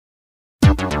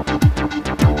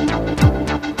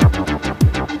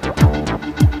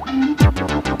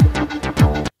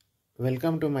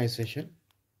Welcome to my session.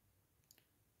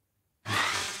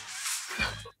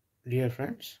 Dear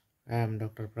friends, I am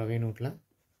Dr. Praveen Utla,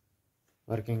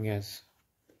 working as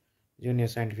Junior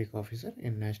Scientific Officer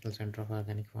in National Center of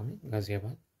Organic Farming,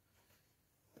 Ghaziabad.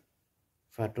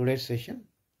 For today's session,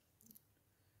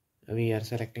 we are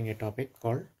selecting a topic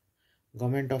called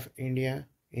Government of India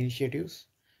Initiatives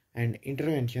and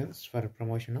Interventions for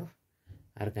Promotion of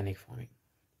Organic Farming.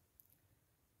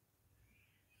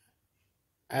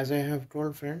 As I have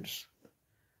told friends,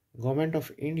 Government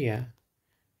of India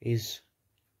is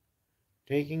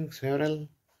taking several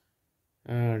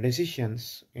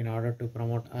decisions in order to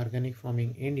promote organic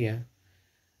farming in India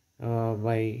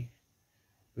by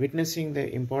witnessing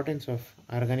the importance of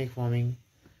organic farming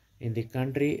in the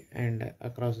country and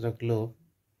across the globe,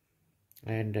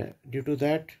 and due to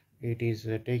that it is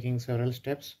taking several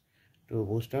steps to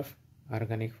boost up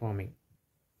organic farming.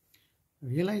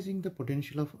 Realizing the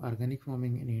potential of organic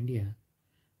farming in India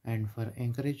and for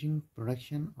encouraging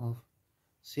production of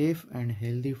safe and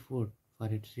healthy food for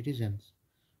its citizens,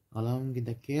 along with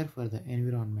the care for the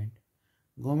environment,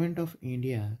 Government of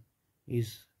India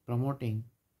is promoting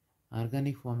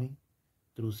organic farming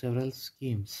through several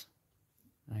schemes,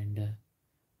 and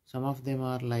some of them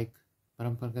are like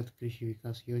Paramparagat Krishi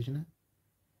Vikas Yojana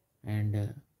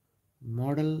and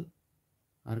Model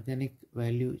Organic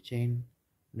Value Chain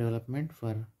Development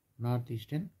for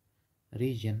Northeastern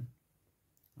Region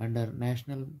under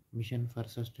National Mission for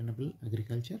Sustainable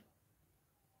Agriculture.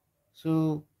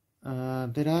 So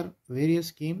there are various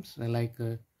schemes like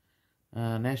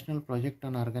National Project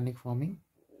on Organic Farming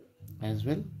as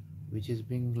well, which is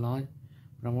being launched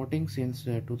promoting since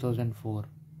 2004.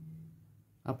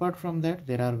 Apart from that,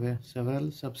 there are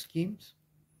several sub-schemes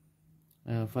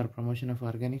for promotion of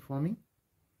organic farming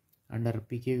under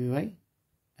PKVY,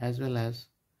 as well as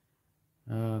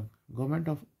Government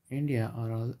of India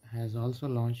has also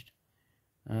launched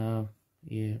a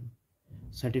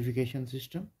certification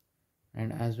system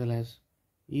and as well as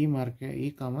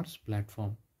e-commerce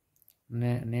platform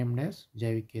named as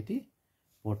Jaivik Kheti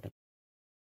portal.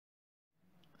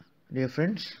 Dear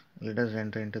friends, let us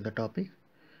enter into the topic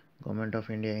Government of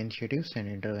India Initiatives and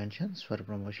Interventions for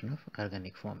Promotion of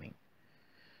Organic Farming.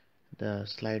 The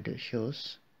slide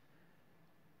shows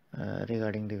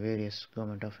regarding the various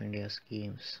Government of India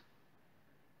schemes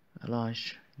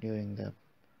launched during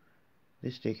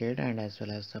this decade and as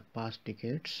well as the past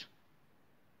decades.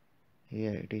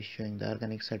 Here it is showing the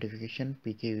organic certification,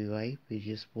 PKVY,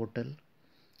 PGS portal,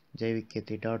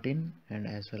 jaivikkheti.in, and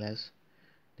as well as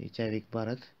the Jaivik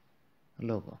Bharat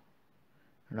logo,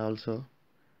 and also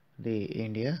the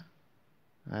India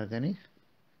organic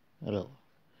logo.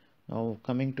 Now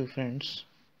coming to friends,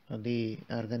 the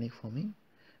organic farming,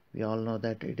 we all know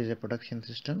that it is a production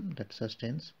system that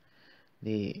sustains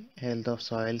the health of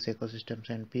soils, ecosystems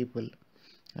and people,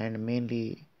 and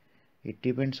mainly it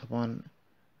depends upon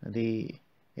the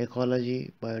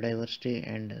ecology, biodiversity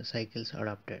and cycles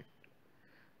adopted.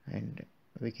 And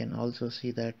we can also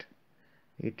see that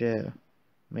it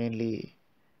mainly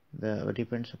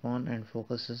depends upon and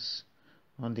focuses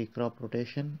on the crop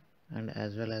rotation and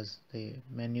as well as the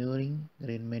manuring,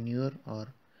 green manure or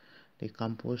the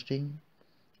composting,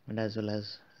 and as well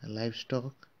as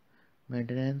livestock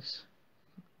maintenance,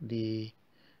 the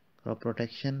crop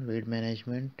protection, weed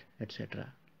management,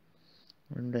 etc.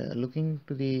 And looking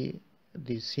to the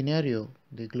scenario,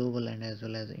 the global and as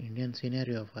well as the Indian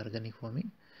scenario of organic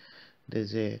farming, there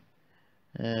is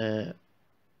a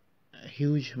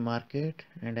huge market,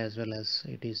 and as well as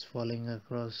it is falling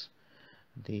across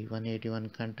the 181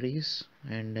 countries,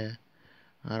 and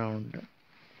around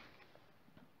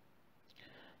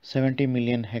 70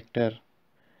 million hectare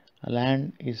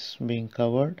land is being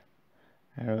covered,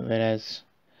 whereas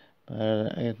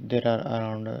there are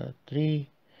around 3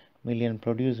 million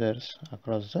producers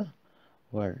across the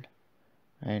world,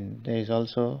 and there is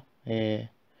also a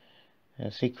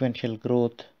sequential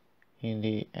growth in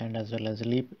the and as well as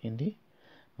leap in the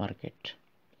market.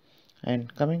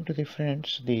 And coming to the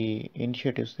friends, the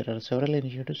initiatives, there are several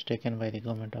initiatives taken by the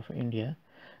Government of India,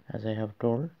 as I have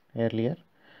told earlier.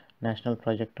 National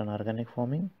Project on Organic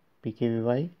Farming,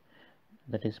 PKVY,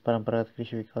 that is Paramparagat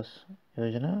Krishi Vikas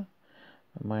Yojana,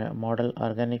 Model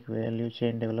Organic Value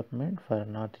Chain Development for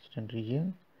Northeastern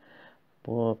Region,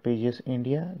 PGS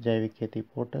India, Jaivik Kheti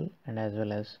portal, and as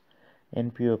well as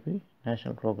NPOP,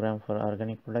 National Program for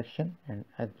Organic Production and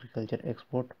Agriculture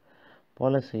Export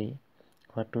Policy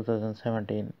for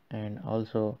 2017, and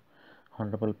also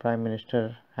Honorable Prime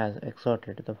Minister has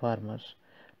exhorted the farmers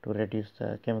to reduce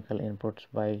the chemical inputs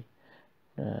by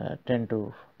 10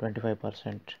 to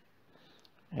 25%.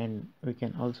 And we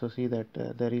can also see that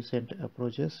the recent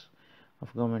approaches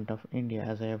of Government of India.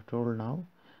 As I have told now,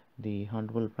 the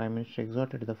Honorable Prime Minister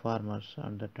exhorted the farmers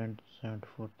on the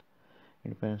 74th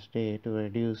Independence Day to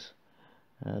reduce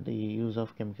the use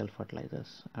of chemical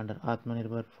fertilizers. Under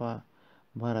Atmanirbhar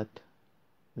Bharat,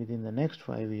 within the next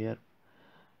 5-year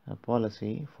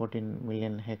policy, 14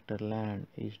 million hectare land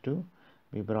is to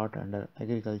be brought under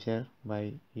agriculture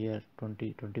by year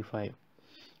 2025.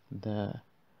 The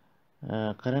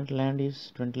current land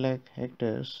is 20 lakh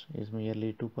hectares, is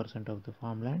merely 2% of the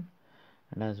farmland,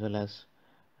 and as well as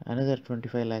another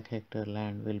 25 lakh hectare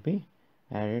land will be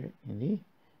added in the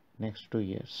next 2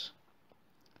 years.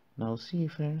 Now see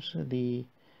friends, the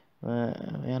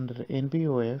under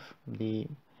NPOF,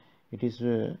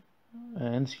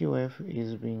 NCOF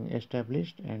is being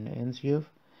established, and NCOF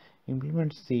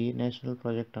implements the national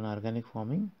project on organic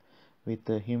farming with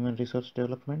human resource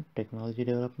development, technology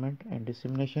development and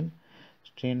dissemination,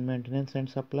 strain maintenance and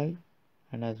supply,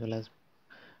 and as well as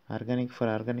organic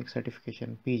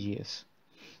certification PGS,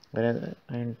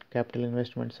 and capital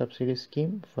investment subsidy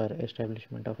scheme for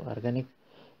establishment of organic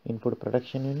input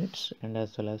production units, and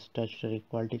as well as statutory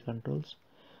quality controls,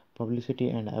 publicity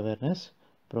and awareness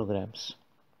programs.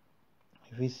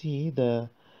 If we see the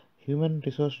human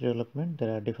resource development,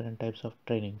 there are different types of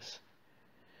trainings.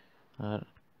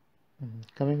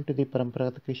 Coming to the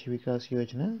Paramparagat Krishi Vikas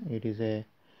Yojana, it is a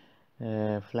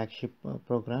flagship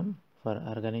program for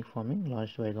organic farming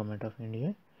launched by Government of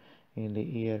India in the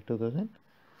year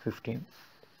 2015,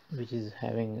 which is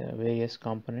having various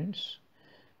components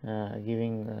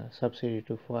giving subsidy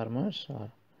to farmers,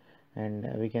 and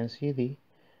we can see the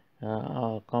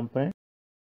component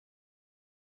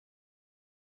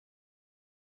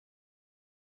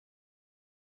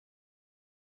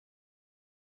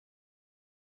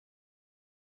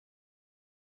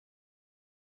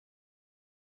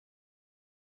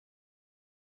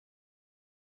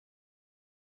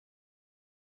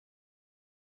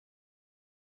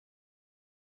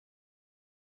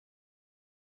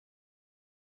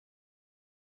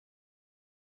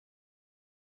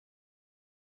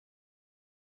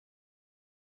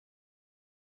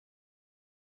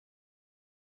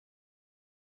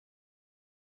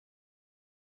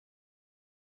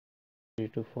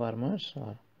to farmers,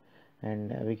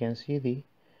 and we can see the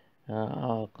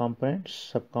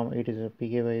components. It is a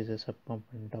PKVY is a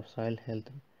subcomponent of soil health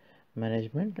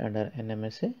management under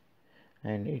NMSA,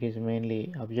 and it is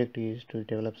mainly objective is to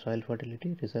develop soil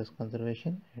fertility, resource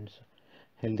conservation and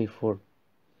healthy food.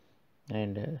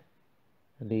 And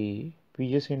the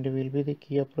PGS will be the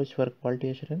key approach for quality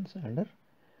assurance under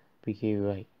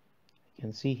PKVY. You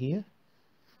can see here,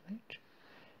 right?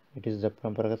 It is the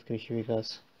Paramparagat Krishi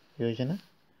Vikas Yojana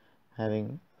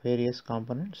having various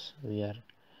components. We are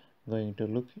going to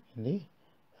look in the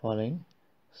following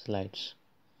slides,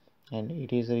 and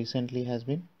it is recently has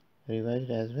been revised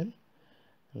as well,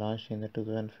 launched in the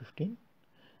 2015,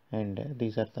 and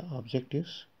these are the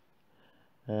objectives.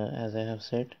 As I have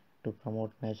said, to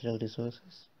promote natural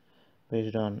resources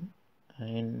based on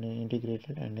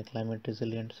integrated and climate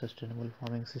resilient sustainable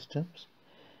farming systems,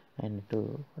 and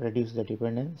to reduce the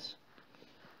dependence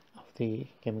of the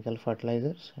chemical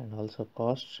fertilizers and also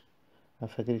costs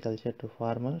of agriculture to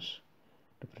farmers,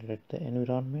 to protect the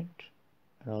environment,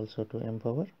 and also to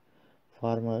empower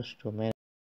farmers to manage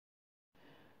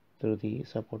through the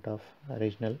support of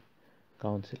regional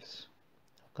councils.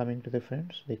 Coming to the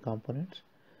friends, the components: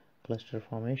 cluster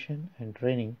formation and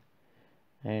training,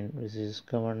 and this is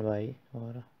governed by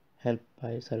or helped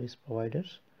by service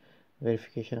providers.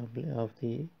 Verification of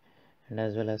the and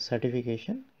as well as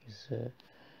certification is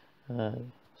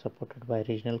supported by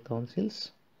regional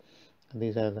councils.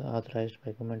 These are the authorized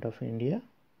by Government of India,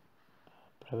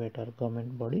 private or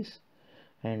government bodies,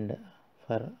 and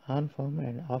for on-farm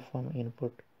and off-farm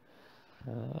input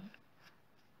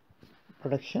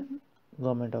production,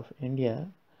 Government of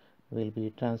India will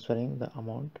be transferring the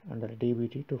amount under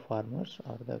DBT to farmers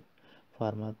or the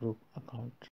farmer group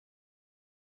account,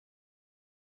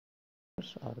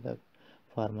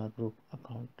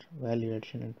 Value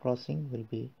addition and processing will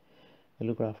be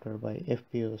looked after by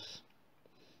FPOs.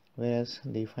 Whereas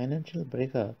the financial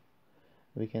breakup,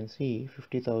 we can see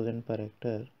 50,000 per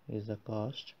hectare is the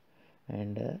cost,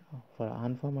 and for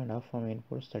on-farm and off-farm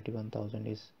inputs 31,000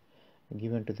 is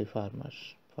given to the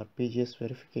farmers. For PGS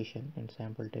verification and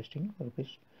sample testing,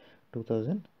 rupees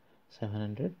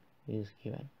 2,700 is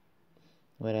given.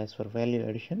 Whereas for value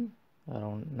addition,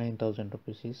 around 9,000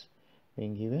 rupees is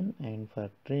being given, and for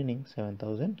training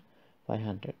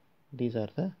 7,500. These are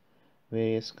the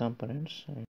various components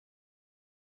and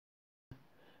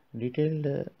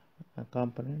detailed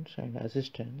components and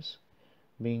assistance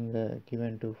being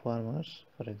given to farmers.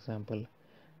 For example,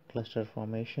 cluster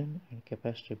formation and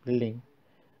capacity building,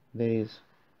 there is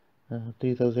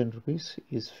 3000 rupees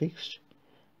is fixed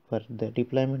for the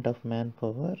deployment of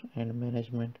manpower and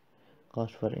management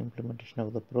cost for implementation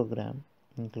of the program,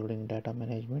 including data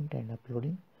management and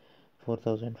uploading.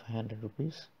 4500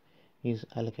 rupees is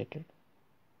allocated.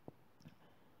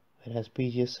 Whereas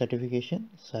PGS certification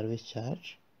service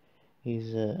charge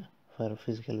is for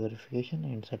physical verification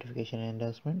and certification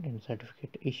endorsement and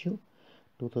certificate issue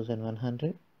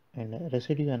 2100, and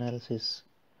residue analysis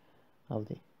of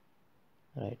the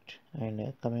right.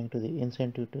 And coming to the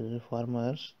incentive to the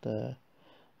farmers,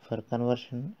 for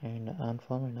conversion and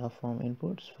on-farm and off-farm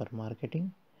inputs for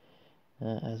marketing,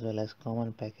 as well as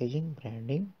common packaging,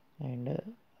 branding, and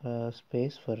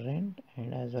space for rent,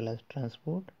 and as well as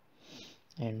transport,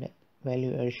 and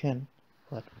value addition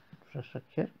for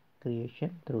infrastructure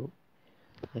creation through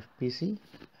FPC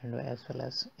and as well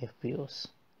as FPOs.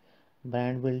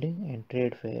 Brand building and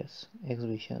trade fairs,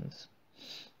 exhibitions,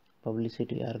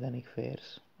 publicity, organic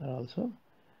fairs are also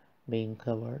being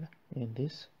covered in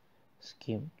this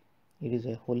scheme. It is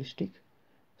a holistic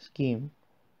scheme,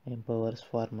 empowers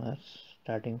farmers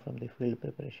starting from the field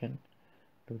preparation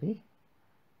to the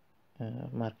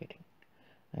marketing.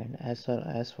 And as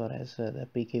far as the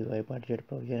PKVY budget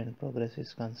provision and progress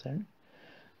is concerned,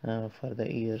 for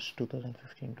the years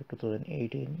 2015 to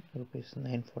 2018, rupees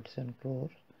 947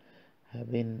 crores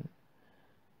have been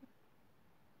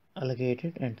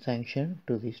allocated and sanctioned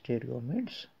to the state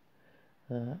governments,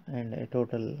 and a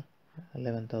total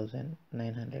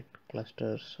 11,900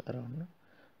 clusters around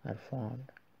are formed.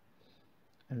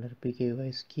 Under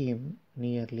PKVY scheme,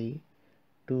 nearly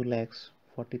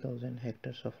 2,40,000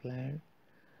 hectares of land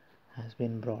has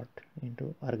been brought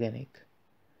into organic,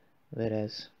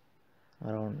 whereas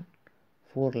around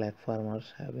 4 lakh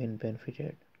farmers have been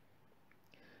benefited.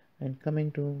 And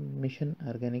coming to Mission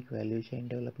Organic Value Chain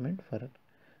Development for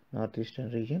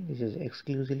Northeastern region, this is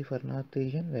exclusively for North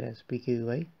region, whereas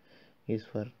PKVY is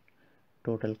for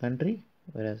total country,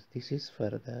 whereas this is for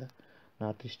the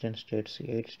Northeastern states,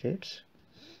 8 states.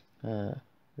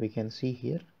 We can see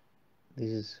here this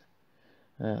is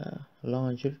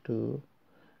launched to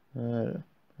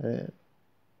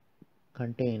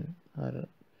contain or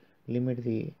limit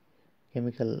the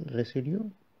chemical residue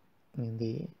in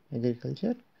the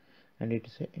agriculture, and it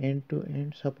is an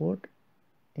end-to-end support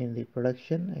in the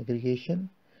production, aggregation,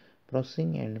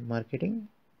 processing and marketing.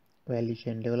 Value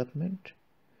chain development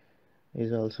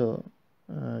is also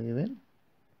given,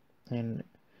 and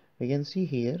we can see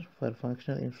here for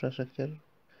functional infrastructure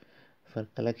for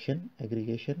collection,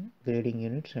 aggregation, grading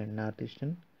units and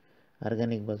Northeastern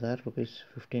Organic Bazaar, rupees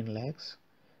 15 lakhs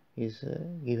is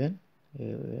given.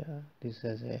 This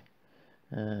has a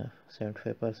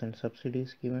 75% subsidy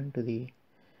is given to the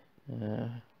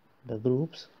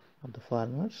groups of the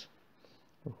farmers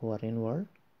who are involved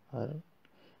or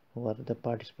who are the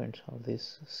participants of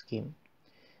this scheme.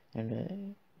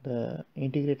 And the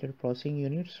integrated processing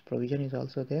units provision is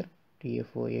also there.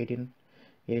 TFO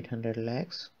 800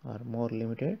 lakhs or more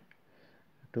limited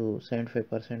to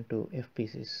 75% to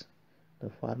FPCs. The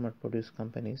farmer produce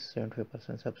companies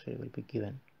 75% subsidy will be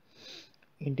given.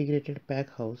 Integrated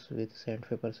pack house with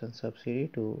 75% subsidy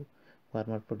to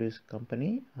farmer produce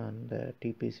company on the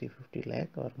TPC 50 lakh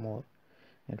or more,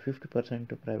 and 50%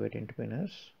 to private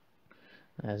entrepreneurs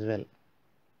as well.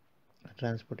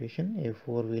 Transportation, a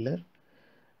 4-wheeler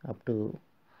up to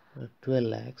 12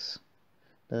 lakhs.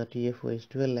 The TFO is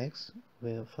 12 lakhs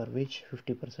for which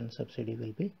 50% subsidy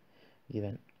will be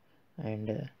given.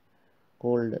 And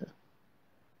cold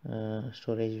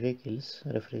storage vehicles,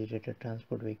 refrigerated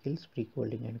transport vehicles,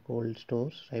 pre-colding and cold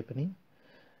stores, ripening.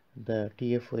 The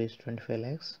TFO is 25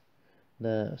 lakhs.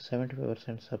 The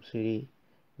 75% subsidy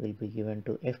will be given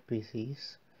to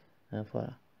FPCs and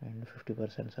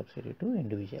 50% subsidy to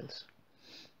individuals.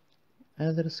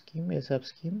 Another scheme, a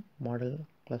sub-scheme, model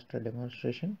cluster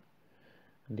demonstration.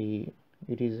 It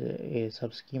is a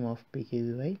sub-scheme of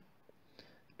PKVY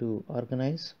to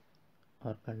organize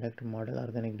or conduct model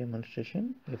organic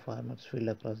demonstration in farmers field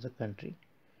across the country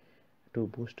to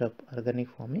boost up organic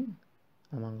farming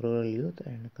among rural youth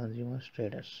and consumers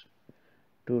traders,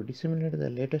 to disseminate the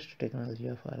latest technology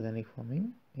of organic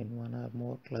farming in one or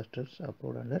more clusters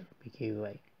approved under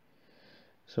PKVY.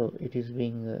 So it is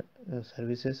being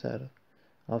services are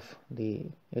of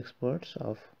the experts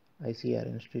of ICR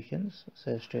institutions,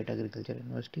 state agriculture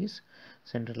universities,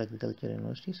 central agriculture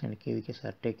universities and KVKs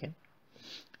are taken.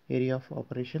 Area of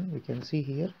operation, we can see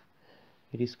here,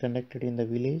 it is conducted in the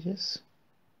villages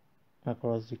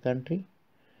across the country,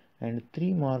 and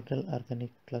 3 model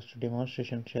organic cluster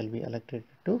demonstrations shall be allocated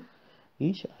to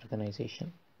each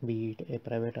organization. be it a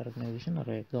private organization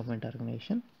or a government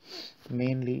organization.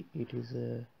 Mainly it is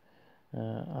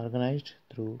organized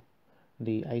through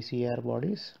the ICAR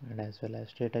bodies and as well as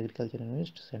state agriculture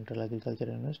universities, central agriculture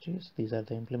universities. These are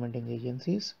the implementing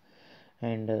agencies,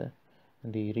 and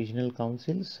the regional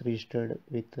councils registered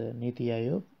with Niti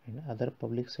Aayog and other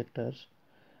public sectors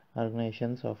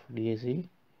organizations of DAC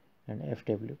and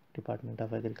FW, Department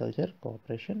of Agriculture,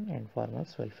 Cooperation and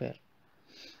Farmers Welfare.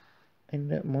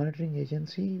 And the monitoring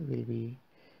agency will be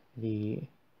the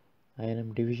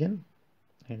INM division,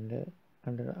 and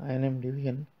under INM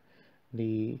division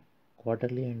the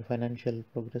quarterly and financial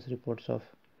progress reports of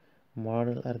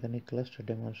model organic cluster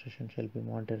demonstration shall be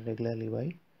monitored regularly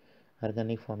by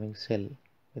organic farming cell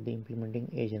with the implementing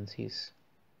agencies.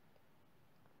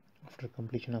 After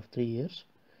completion of 3 years,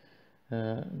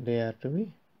 the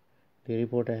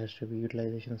report has to be,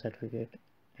 utilization certificate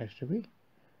has to be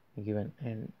given,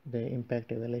 and the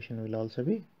impact evaluation will also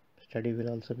be, study will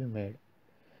also be made.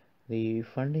 The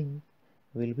funding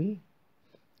will be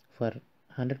for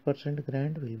 100%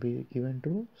 grant will be given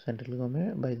to central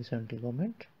government by the central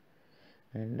government,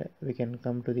 and we can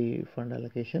come to the fund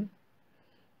allocation.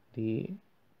 The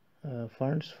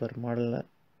funds for model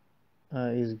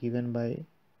is given by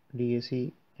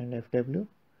DAC and FW.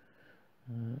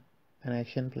 An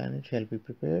action plan shall be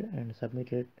prepared and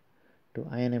submitted to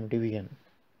INM division.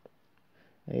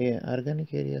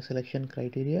 Organic area selection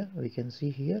criteria, we can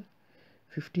see here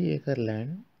 50 acre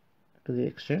land to the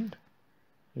extent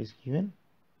is given.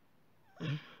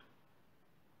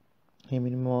 A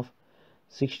minimum of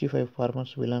 65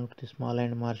 farmers belong to the small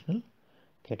and marginal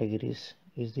categories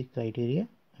is the criteria,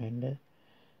 and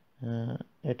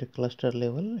at a cluster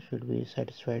level should be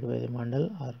satisfied by the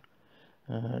mandal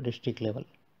or district level.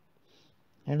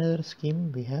 Another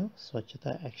scheme we have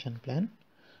Swachhata Action Plan.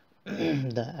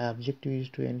 The objective is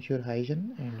to ensure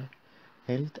hygiene and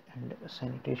health and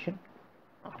sanitation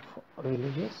of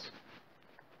villages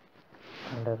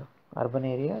under urban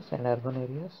areas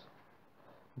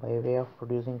by way of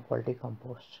producing quality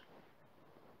compost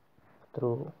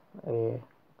through a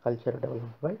culture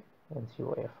developed by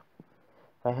NCOF.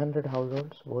 500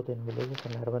 households both in villages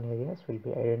and urban areas will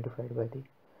be identified by the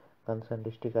concerned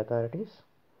district authorities,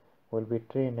 will be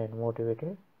trained and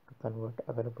motivated to convert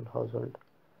available household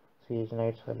sewage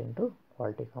night soil into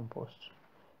quality compost.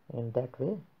 In that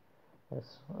way,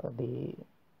 the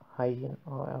hygiene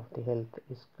of the health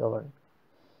is governed.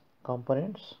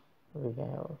 Components, we can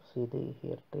see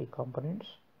here 3 components: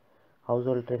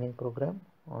 household training program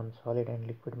on solid and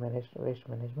liquid waste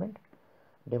management,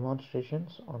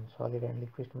 demonstrations on solid and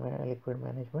liquid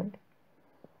management,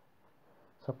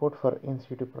 support for in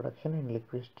situ production and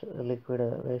liquid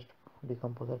waste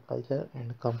decomposer culture,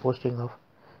 and composting of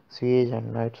sewage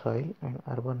and night soil and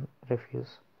urban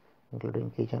refuse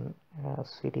including kitchen,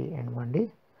 city and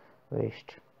mandi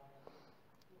waste.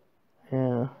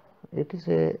 It is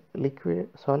a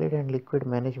solid and liquid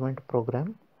management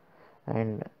program,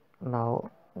 and now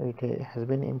it has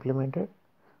been implemented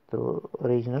through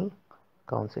regional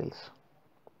councils.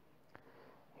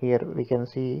 Here we can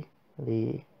see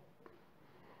the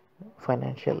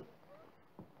financial,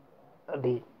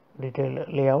 the detailed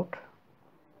layout.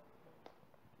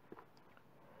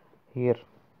 Here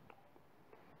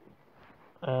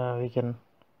we can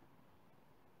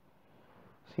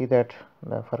see that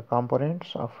for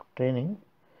components of training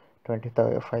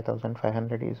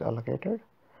 25,500 is allocated,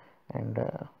 and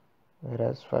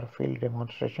whereas for field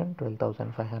demonstration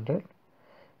 12,500,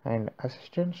 and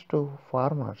assistance to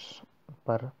farmers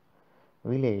per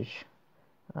village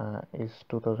is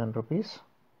 2,000 rupees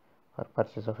for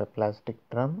purchase of a plastic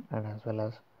drum, and as well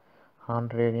as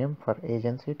honorarium for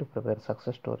agency to prepare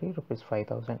success story rupees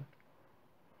 5,000.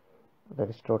 That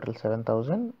is total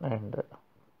 7,000, and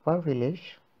per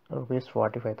village rupees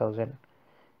 45,000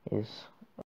 is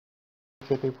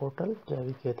Kheti portal.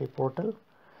 Javi Kheti portal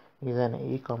is an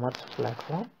e-commerce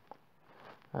platform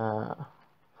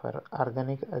for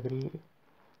organic agri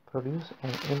produce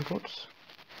and inputs.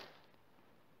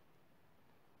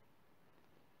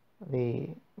 The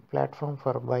platform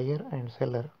for buyer and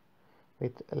seller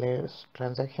with less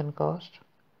transaction cost,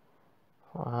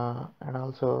 and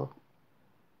also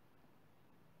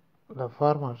the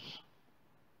farmers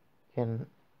can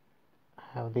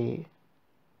have the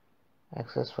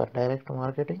access for direct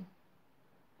marketing.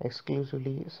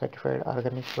 Exclusively certified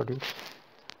organic produce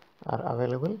are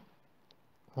available,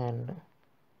 and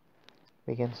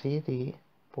we can see the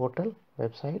portal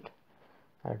website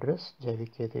address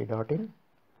javikkheti.in,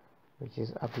 which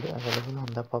is available on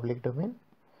the public domain.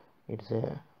 It's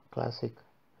a classic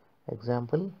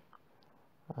example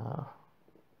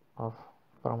of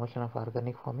promotion of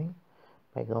organic farming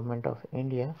by Government of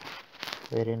India,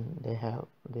 wherein they have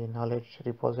the knowledge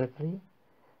repository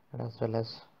and as well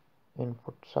as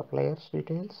input suppliers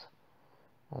details,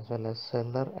 as well as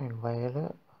seller and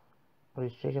buyer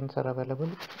registrations are available,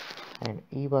 and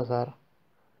e-bazaar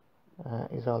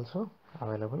is also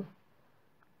available,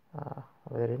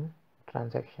 wherein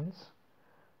transactions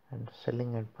and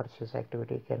selling and purchase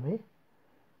activity can be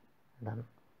done.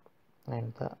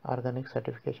 And the organic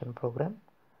certification program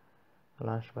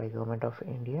launched by Government of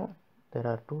India. There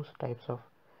are two types of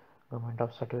Government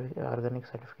of organic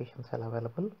certifications are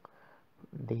available.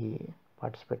 The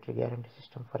participatory guarantee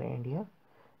system for India,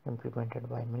 implemented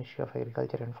by Ministry of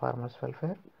Agriculture and Farmers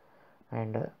Welfare,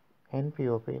 and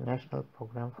NPOP, National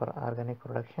Program for Organic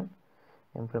Production,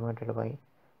 implemented by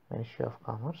Ministry of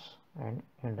Commerce and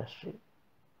Industry.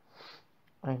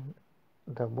 And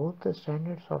both the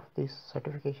standards of these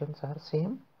certifications are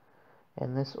same: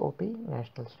 NSOP,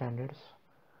 National Standards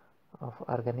of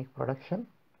Organic Production.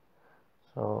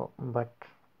 So, but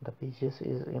the PGS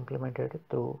is implemented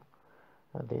through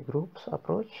the groups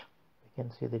approach. We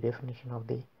can see the definition of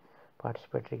the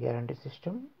participatory guarantee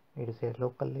system. It is a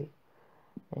locally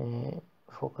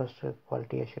focused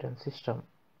quality assurance system.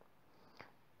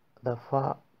 The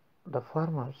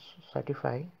farmers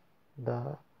certify,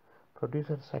 the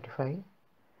producers certify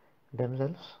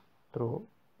themselves through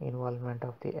involvement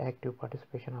of the active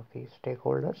participation of the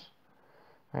stakeholders,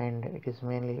 and it is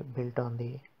mainly built on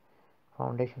the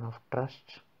foundation of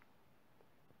trust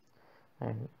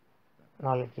and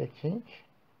knowledge exchange.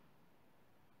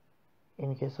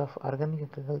 In case of organic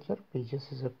agriculture,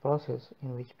 PGS is a process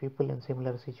in which people in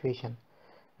similar situation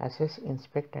assess,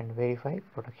 inspect and verify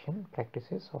production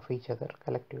practices of each other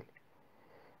collectively.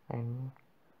 And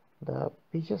the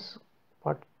PGS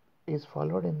part is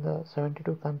followed in the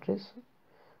 72 countries,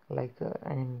 like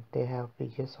and they have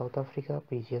PGS South Africa,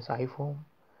 PGS IFOAM,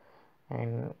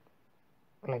 and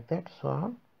like that, so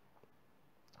on.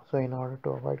 So in order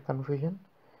to avoid confusion,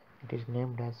 it is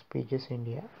named as PGS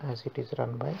India, as it is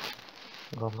run by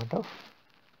Government of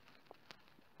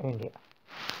India.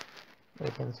 We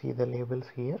can see the labels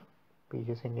here: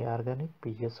 PGS India Organic,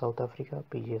 PGS South Africa,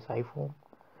 PGS IFOAM,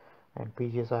 and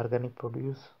PGS Organic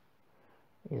Produce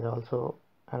is also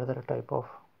another type of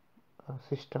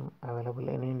system available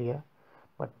in India,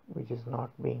 but which is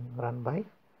not being run by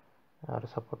or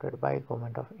supported by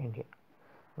Government of India.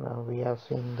 Now we have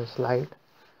seen the slide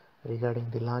regarding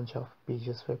the launch of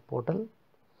PGS web portal,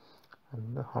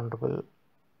 and the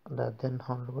then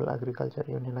Honorable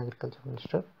Union Agriculture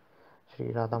Minister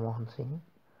Shri Radha Mohan Singh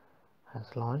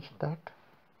has launched the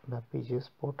PGS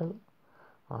portal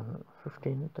on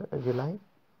 15th July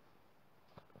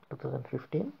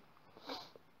 2015.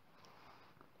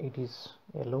 It is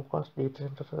a low-cost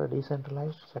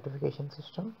decentralized certification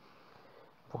system,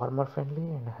 farmer-friendly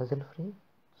and hassle-free,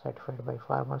 certified by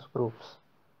farmers groups.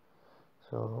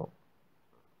 So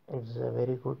it's a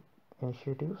very good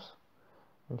initiative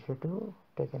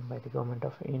taken by the Government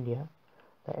of India.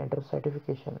 The entire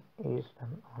certification is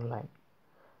done online.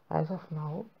 As of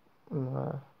now,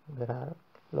 there are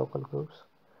local groups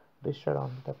registered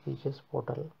on the PGS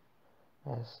portal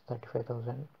as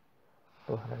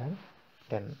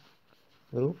 35,210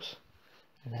 groups,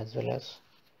 and as well as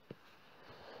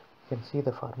you can see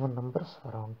the farmer numbers.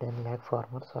 Around 10 lakh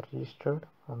farmers are registered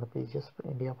on the PGS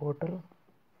India portal,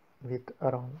 with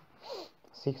around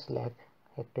 6 lakh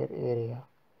hectare area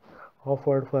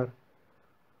offered for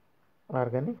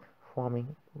organic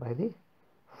farming by the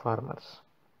farmers.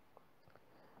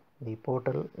 The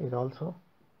portal is also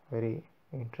very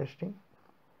interesting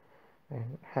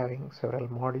and having several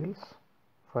modules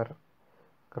for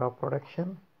crop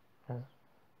production. As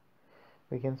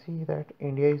we can see that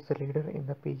India is the leader in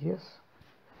the PGS.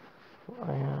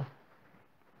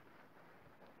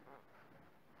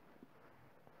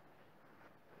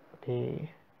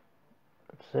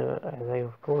 As I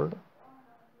have told,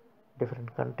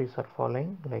 different countries are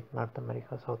following, like North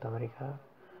America, South America,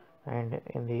 and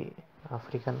in the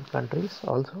African countries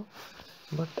also,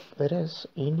 but whereas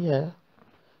India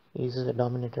is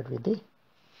dominated with the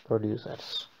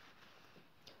producers.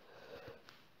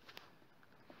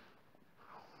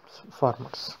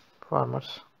 Farmers,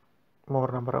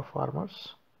 more number of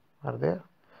farmers are there.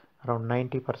 Around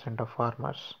 90% of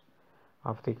farmers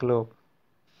of the globe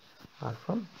are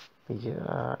from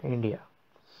India.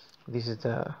 This is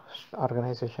the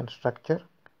organization structure.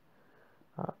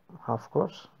 Of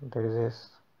course, there is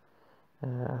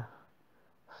a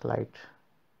slight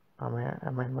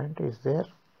amendment is there.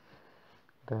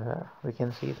 We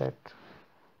can see that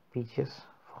PGS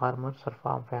farmers or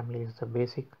farm family is the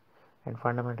basic and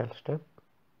fundamental step,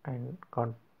 and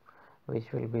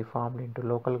which will be formed into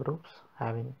local groups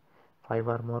having 5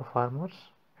 or more farmers,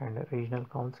 and regional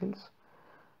councils,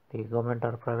 the government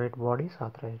or private bodies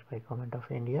authorized by Government of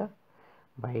India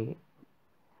by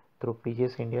through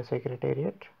PGS India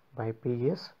Secretariat, by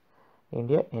PGS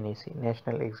India NEC,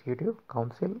 National Executive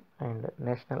Council, and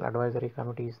National Advisory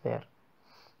Committee is there.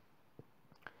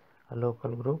 A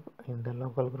local group. In the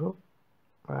local group,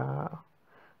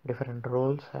 different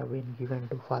roles have been given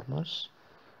to farmers.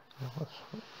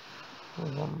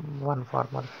 One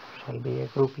farmer shall be a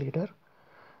group leader,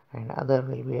 and other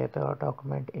will be a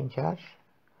document in charge,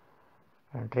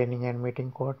 and training and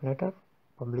meeting coordinator,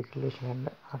 public relation and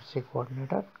RC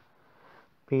coordinator,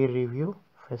 peer review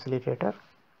facilitator,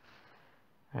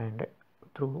 and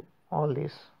through all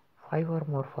these 5 or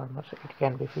more farmers, it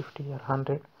can be 50 or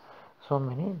 100, so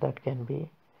many that can be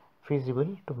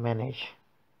feasible to manage.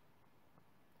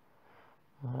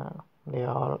 They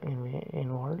are all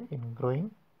involved in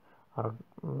growing or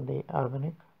the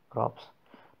organic crops.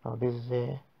 Now this is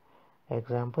a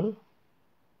example,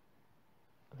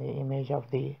 the image of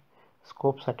the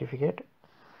scope certificate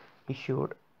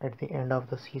issued at the end of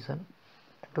the season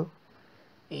to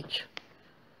each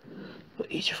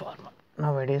farmer.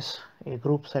 Nowadays a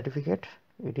group certificate,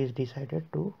 it is decided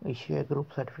to issue a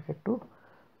group certificate to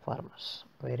farmers,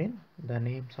 wherein the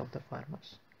names of the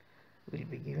farmers will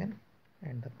be given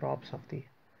and the props of the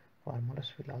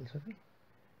farmers will also be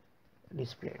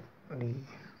displayed, the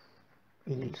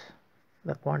yields,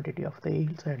 the quantity of the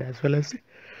yields, and as well as the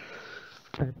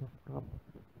type of crop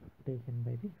taken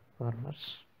by the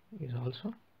farmers is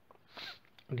also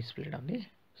displayed on the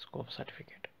scope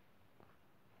certificate.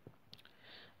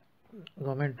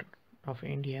 Government of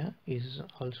India is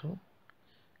also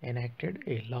enacted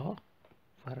a law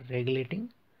for regulating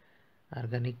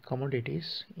organic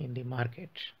commodities in the market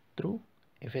through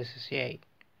FSSAI.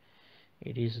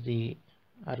 It is the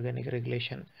Organic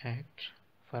Regulation Act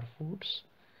for Foods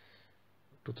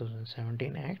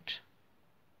 2017 Act.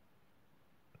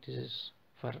 This is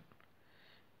for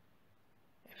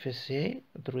FSA.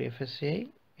 Through FSA,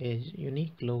 a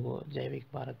unique logo, Jaivik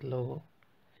Bharat logo,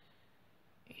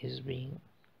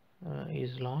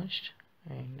 is launched,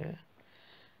 and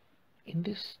in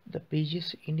this the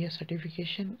PGS India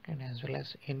certification and as well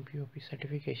as NPOP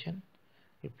certification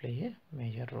will play a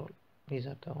major role. These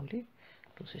are the only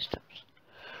two systems.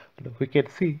 Now we can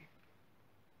see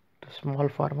the small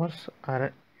farmers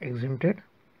are exempted.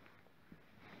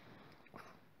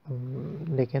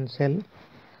 They can sell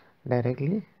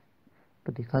directly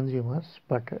to the consumers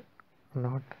but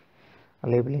not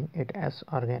labeling it as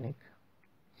organic.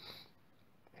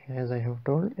 As I have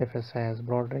told, FSI has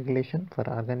broad regulation for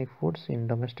organic foods in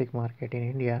domestic market in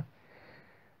India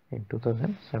in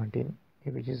 2017,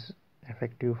 which is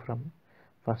effective from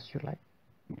 1st July.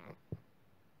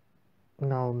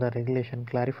 Now the regulation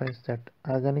clarifies that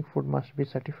organic food must be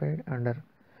certified under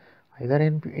either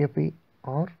NPOP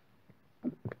or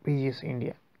PGS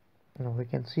India. Now we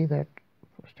can see that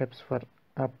steps for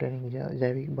obtaining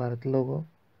Jaivik Bharat logo.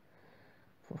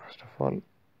 First of all,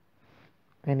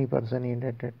 any person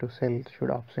intended to sell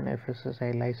should obtain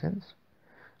FSSAI license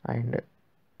and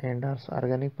endorse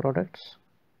organic products,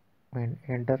 and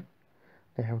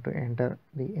they have to enter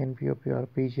the NPOP or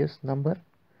PGS number,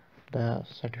 the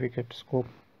certificate scope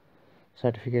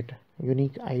certificate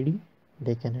unique ID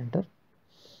they can enter,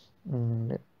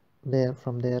 and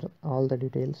from there all the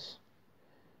details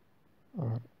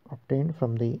are obtained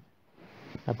from the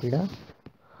APIDA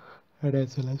and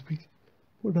as well as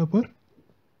phone number.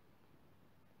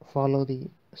 Follow the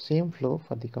same flow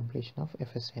for the completion of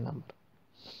FSA number.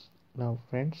 Now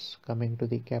friends, coming to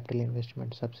the capital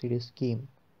investment subsidy scheme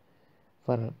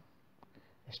for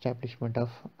establishment of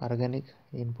organic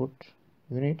input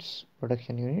units,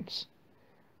 production units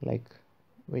like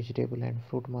vegetable and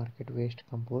fruit market waste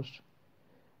compost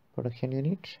production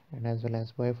unit, and as well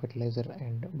as biofertilizer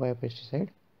and biopesticide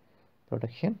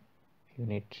production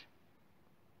unit.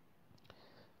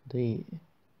 The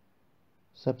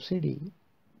subsidy,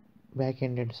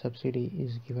 back-ended subsidy,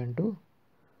 is given to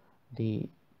the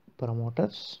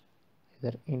promoters,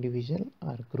 either individual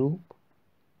or group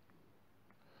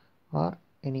or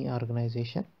any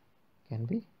organization can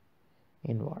be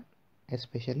involved,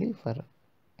 especially for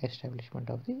establishment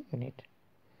of the unit.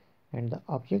 And the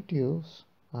objectives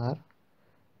are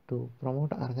to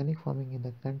promote organic farming in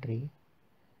the country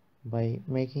by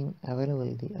making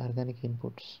available the organic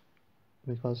inputs,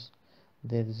 because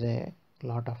there is a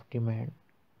lot of demand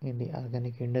in the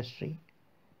organic industry.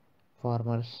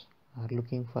 Farmers are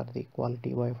looking for the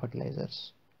quality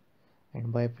biofertilizers and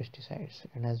biopesticides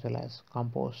and as well as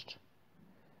compost.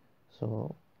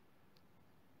 So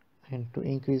and to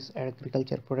increase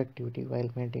agriculture productivity while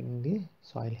maintaining the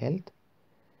soil health,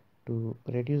 to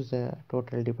reduce the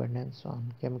total dependence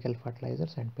on chemical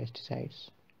fertilizers and pesticides,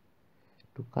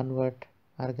 to convert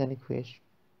organic waste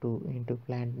into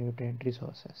plant nutrient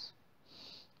resources.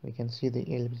 We can see the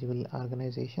eligible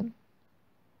organization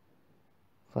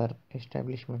for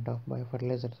establishment of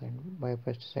biofertilizers and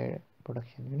biopesticide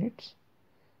production units.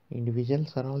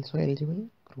 Individuals are also eligible,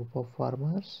 group of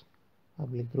farmers,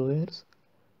 public growers,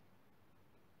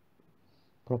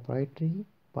 proprietary,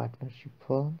 partnership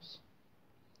firms,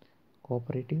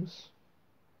 cooperatives,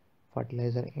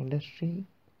 fertilizer industry,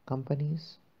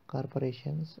 companies,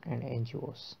 corporations and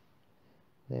NGOs.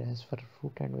 Whereas for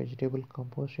fruit and vegetable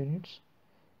compost units,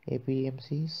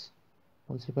 APMCs,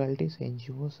 municipalities,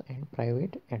 NGOs and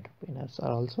private entrepreneurs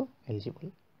are also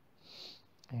eligible.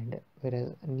 And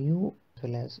whereas new as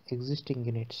well as existing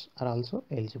units are also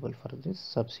eligible for this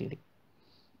subsidy.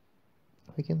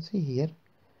 We can see here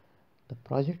the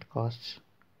project costs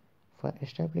for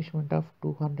establishment of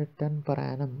 200 ton per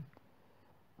annum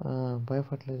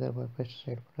biofertilizer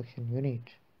biopesticide production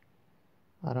unit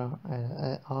are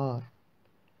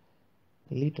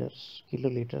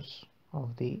kiloliters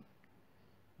of the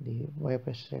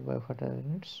biofertilizer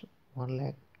units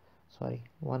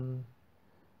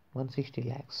 160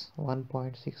 lakhs.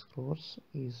 1.6 crores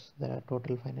is the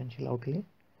total financial outlay,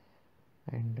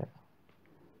 and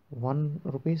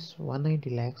 190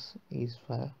 lakhs is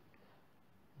for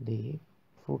the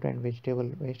fruit and vegetable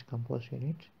waste compost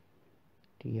unit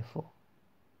TFO.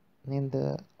 In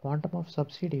the quantum of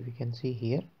subsidy, we can see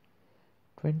here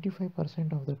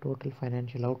 25% of the total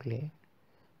financial outlay,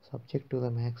 subject to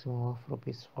the maximum of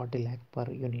rupees 40 lakh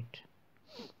per unit,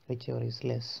 whichever is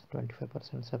less.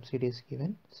 25% subsidy is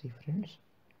given. See friends,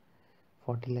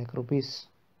 40 lakh rupees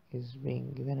is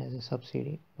being given as a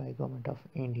subsidy by Government of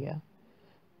India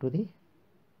to the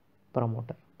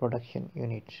promoter production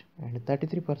unit, and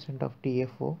 33% of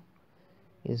TFO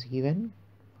is given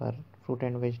for fruit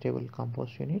and vegetable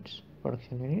compost units,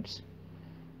 production units,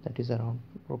 that is around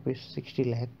rupees 60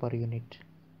 lakh per unit,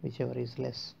 whichever is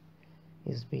less,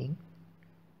 is being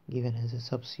given as a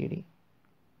subsidy.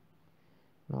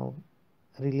 Now,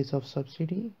 release of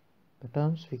subsidy, the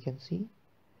terms we can see,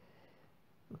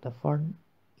 the fund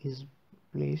is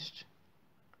placed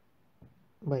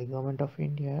by Government of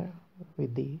India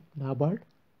with the NABARD.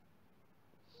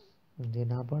 The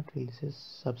NABARD releases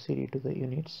subsidy to the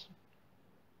units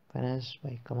financed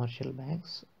by commercial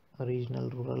banks, regional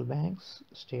rural banks,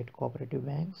 state cooperative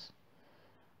banks,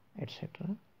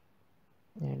 etc.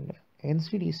 And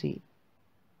NCDC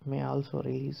may also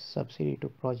release subsidy to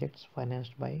projects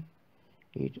financed by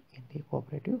it in the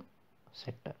cooperative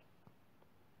sector,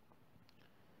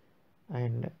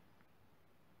 and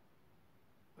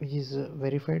which is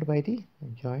verified by the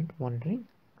Joint Monitoring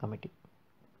Committee.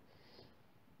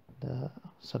 The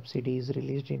subsidy is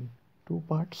released in two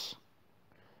parts,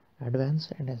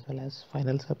 advance and as well as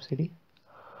final subsidy.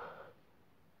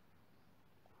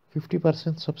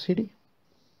 50% subsidy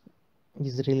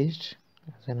is released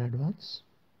as an advance,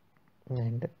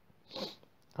 and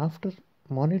after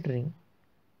monitoring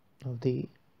of the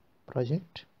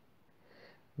project,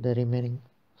 the remaining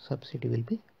subsidy will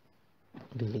be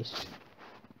released.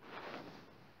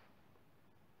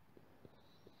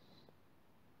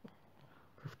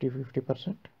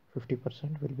 50%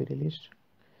 will be released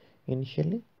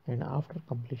initially, and after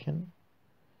completion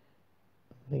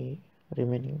the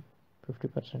remaining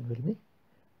 50% will be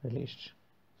released.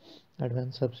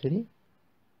 Advance subsidy,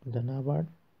 the NABARD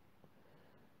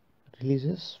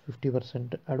releases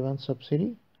 50% advance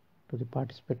subsidy to the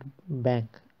participant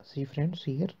bank. See friends,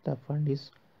 here the fund is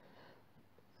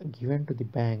given to the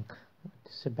bank.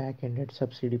 This is a back-ended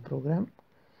subsidy program,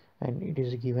 and it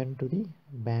is given to the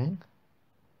bank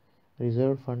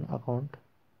reserve fund account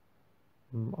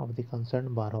of the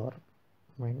concerned borrower.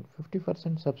 And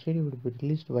 50% subsidy would be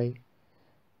released by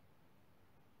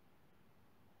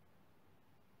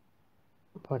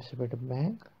participating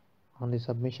bank on the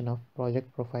submission of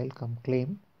project profile cum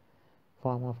claim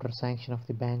form after sanction of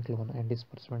the bank loan and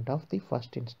disbursement of the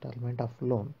first installment of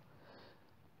loan.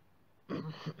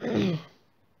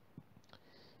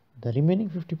 The remaining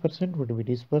 50% would be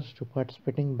disbursed to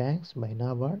participating banks by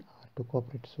NABARD or to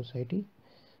cooperative society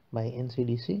by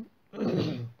NCDC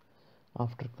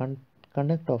after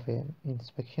conduct of an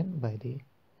inspection by the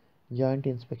Joint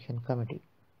Inspection Committee,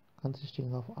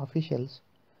 consisting of officials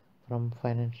from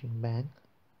financing bank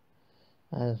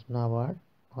as NABARD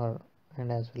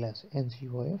and as well as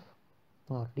NCOF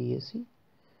or DAC,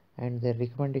 and their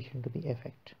recommendation to the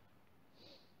effect.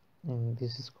 And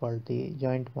this is called the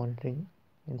Joint Monitoring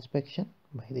Inspection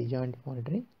by the Joint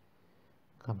Monitoring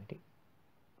committee.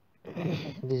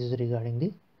 This is regarding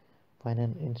the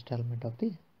final installment of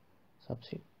the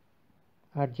subsidy.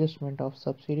 Adjustment of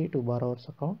subsidy to borrower's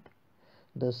account.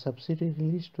 The subsidy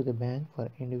released to the bank for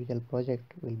individual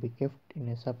project will be kept in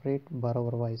a separate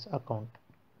borrower-wise account.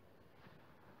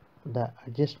 The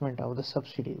adjustment of the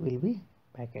subsidy will be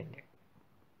back-ended.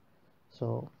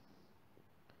 So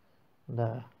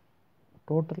the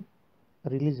total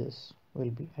releases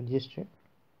will be adjusted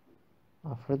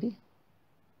after the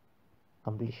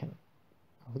completion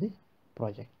of the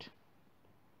project.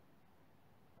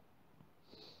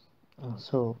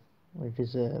 So it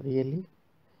is really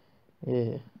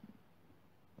a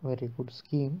very good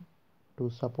scheme to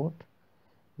support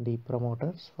the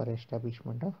promoters for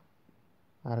establishment of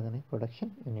organic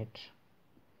production unit.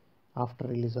 After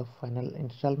release of final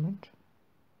installment,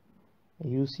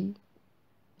 UC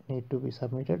need to be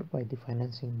submitted by the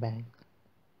financing bank,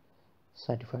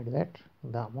 certified that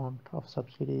the amount of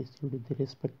subsidy received with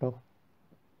respect of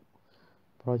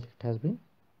project has been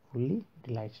fully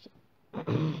realized.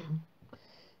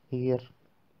 Here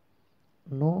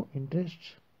no interest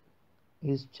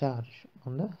is charged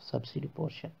on the subsidy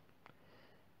portion,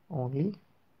 only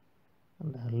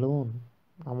the loan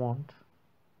amount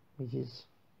which is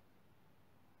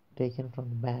taken from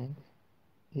the bank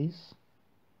is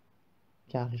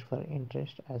charged for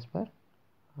interest as per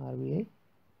RBI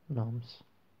norms.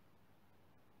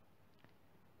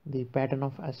 The pattern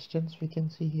of assistance we can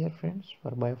see here, friends,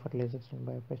 for biofertilizers and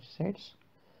biopesticides.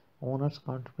 Owner's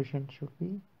contribution should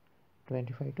be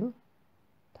 25 to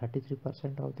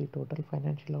 33% of the total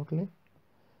financial outlay.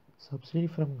 Subsidy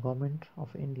from Government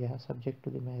of India subject to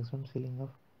the maximum ceiling of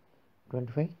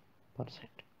 25%.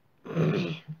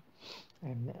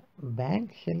 And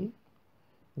bank shall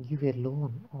give a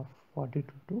loan of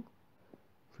 42 to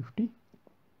 50%.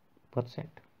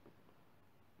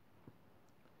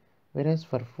 Whereas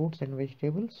for fruits and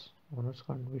vegetables, owner's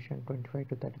contribution 25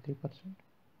 to 33%.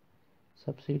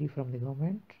 Subsidy from the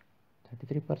government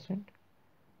 33%.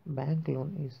 Bank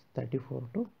loan is 34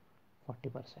 to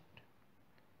 40%.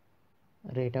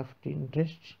 Rate of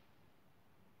interest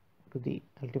to the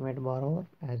ultimate borrower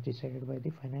as decided by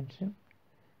the financial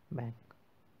bank.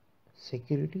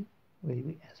 Security will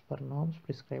be as per norms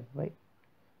prescribed by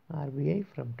RBI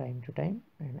from time to time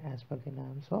and as per the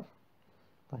norms of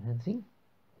financing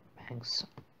banks.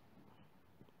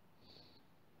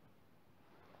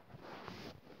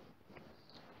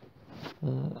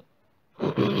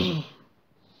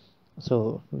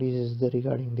 So this is the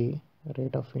regarding the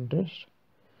rate of interest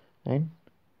and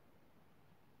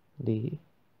the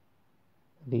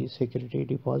security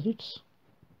deposits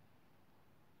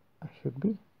should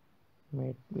be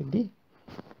made with the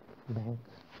bank.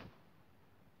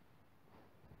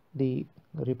 The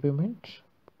repayment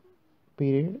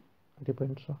period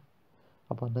depends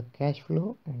upon the cash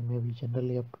flow and may be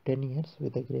generally up to 10 years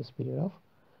with a grace period of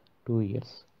 2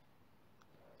 years.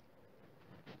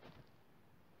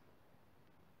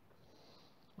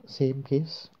 Same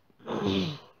case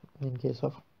in case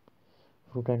of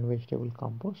fruit and vegetable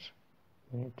compost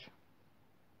unit.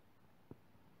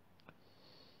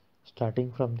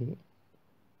 Starting from the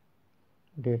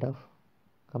date of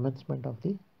commencement of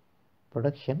the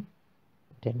production,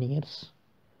 10 years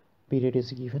period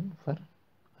is given for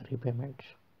repayment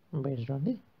based on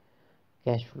the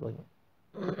cash flowing.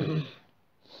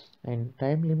 And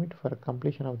time limit for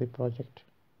completion of the project,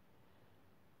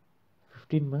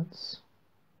 15 months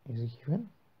is given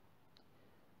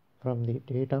from the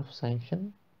date of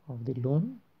sanction of the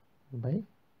loan by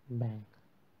bank.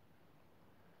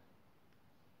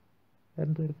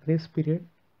 And the grace period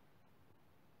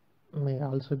may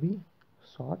also be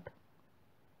sought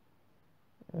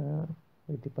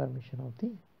with the permission of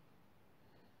the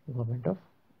Government of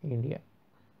India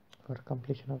for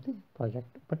completion of the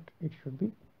project, but it should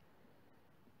be,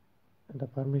 the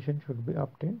permission should be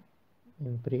obtained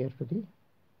in prior to the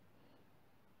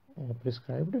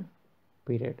prescribed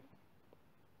period.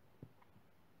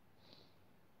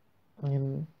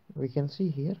 And we can see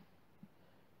here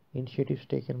initiatives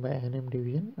taken by NM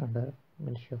division under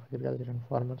Ministry of Agriculture and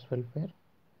Farmers Welfare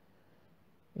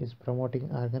is promoting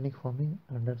organic farming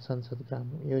under Sansad Gram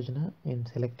Yojana in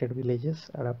selected villages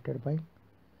adopted by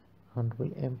honorable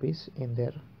MPs in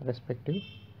their respective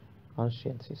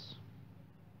constituencies.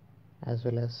 As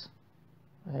well as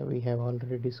we have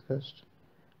already discussed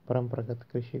Paramparagat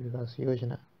Krishi Vikas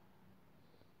Yojana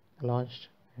launched,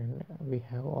 and we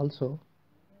have also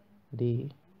the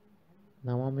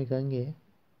Namami Gange,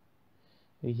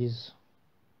 which is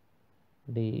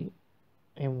the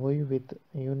MOU with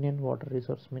Union Water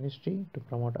Resource Ministry to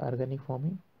promote organic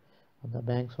farming on the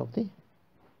banks of the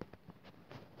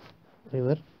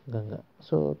river Ganga.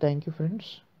 So thank you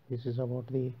friends. This is about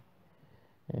the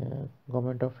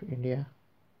Government of India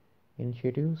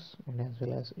initiatives and as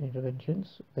well as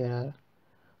interventions. There are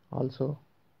also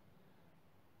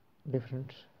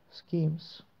different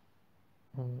schemes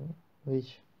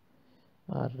which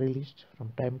are released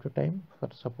from time to time for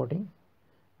supporting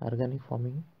organic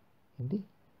farming in the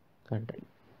country.